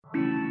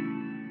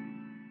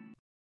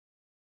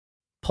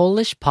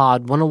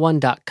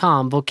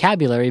PolishPod101.com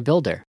Vocabulary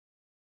Builder.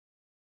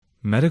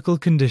 Medical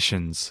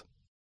conditions.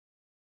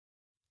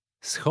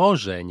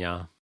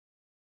 Schorzenia.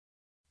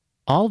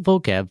 All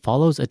vocab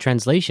follows a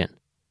translation.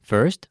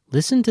 First,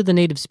 listen to the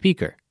native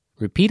speaker.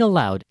 Repeat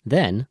aloud,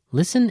 then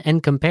listen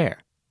and compare.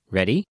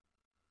 Ready?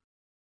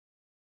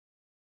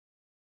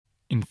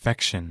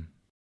 Infection.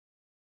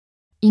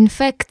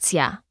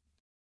 Infekcja.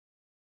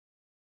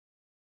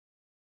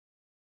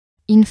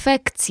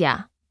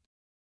 Infekcja.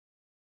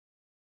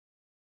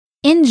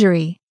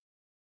 Injury.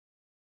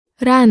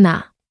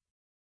 Rana.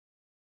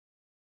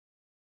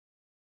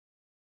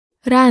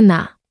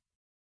 Rana.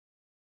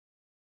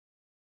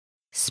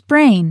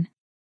 Sprain.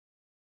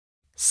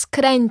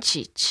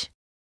 Skręcić.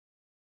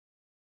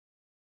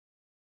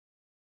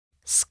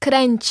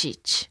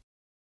 Skręcić.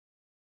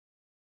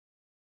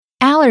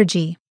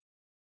 Allergy.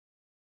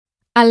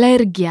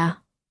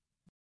 Alergia.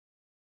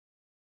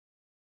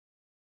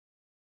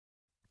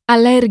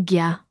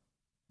 Alergia.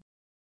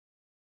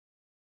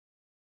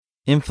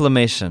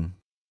 Inflammation.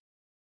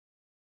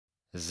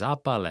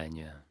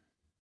 Zapalenie.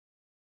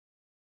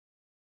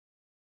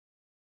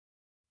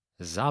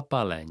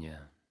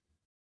 Zapalenie.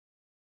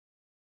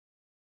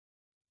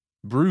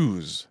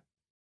 Bruise.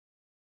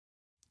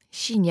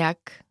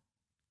 Siniak.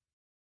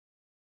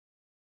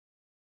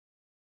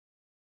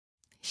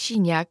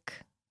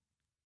 Siniak.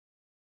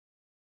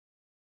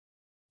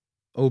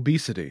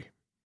 Obesity.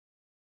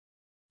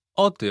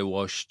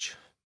 Otyłość.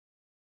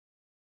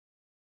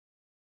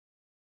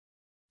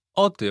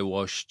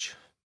 Otyłość.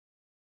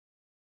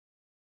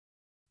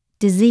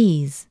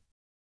 Disease.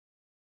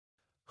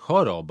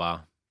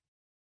 Choroba.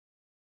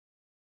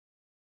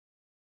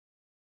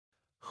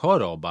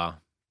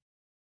 Choroba.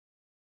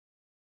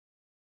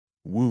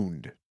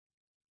 Wound.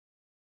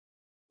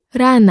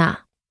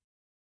 Rana.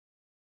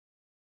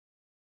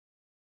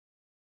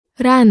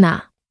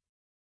 Rana.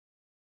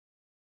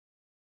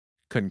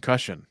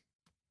 Concussion.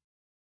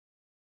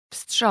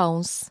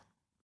 Wstrząs.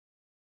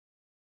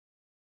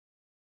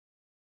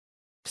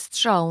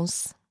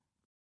 Wstrząs.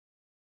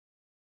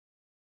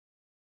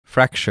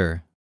 Fracture.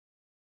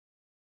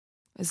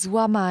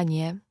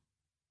 Złamanie.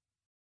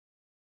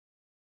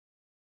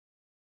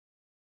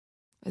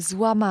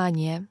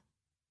 Złamanie.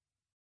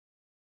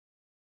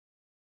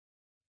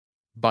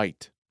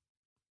 Bite.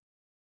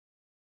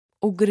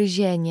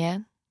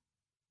 Ugryzienie.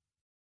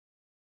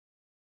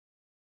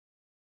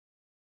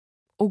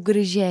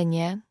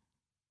 Ugryzienie.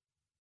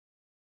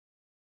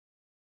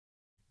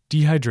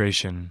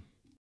 Dehydration.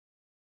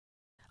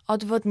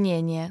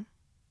 Odwodnienie.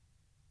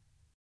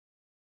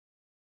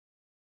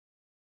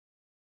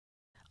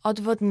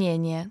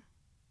 Odwodnienie.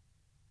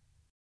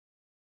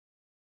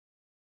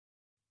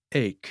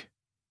 Ache.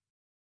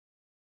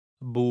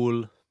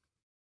 Ból.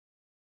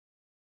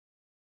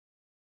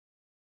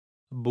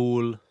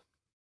 Ból.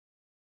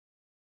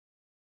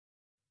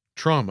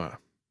 Trauma.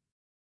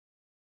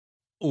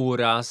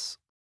 Uraz.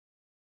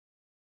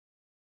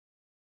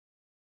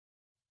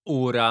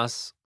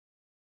 Uraz.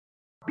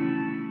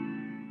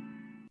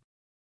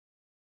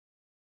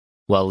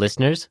 Well,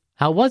 listeners,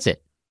 how was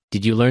it?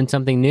 Did you learn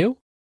something new?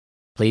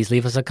 Please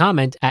leave us a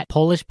comment at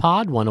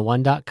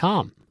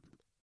PolishPod101.com.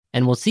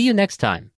 And we'll see you next time.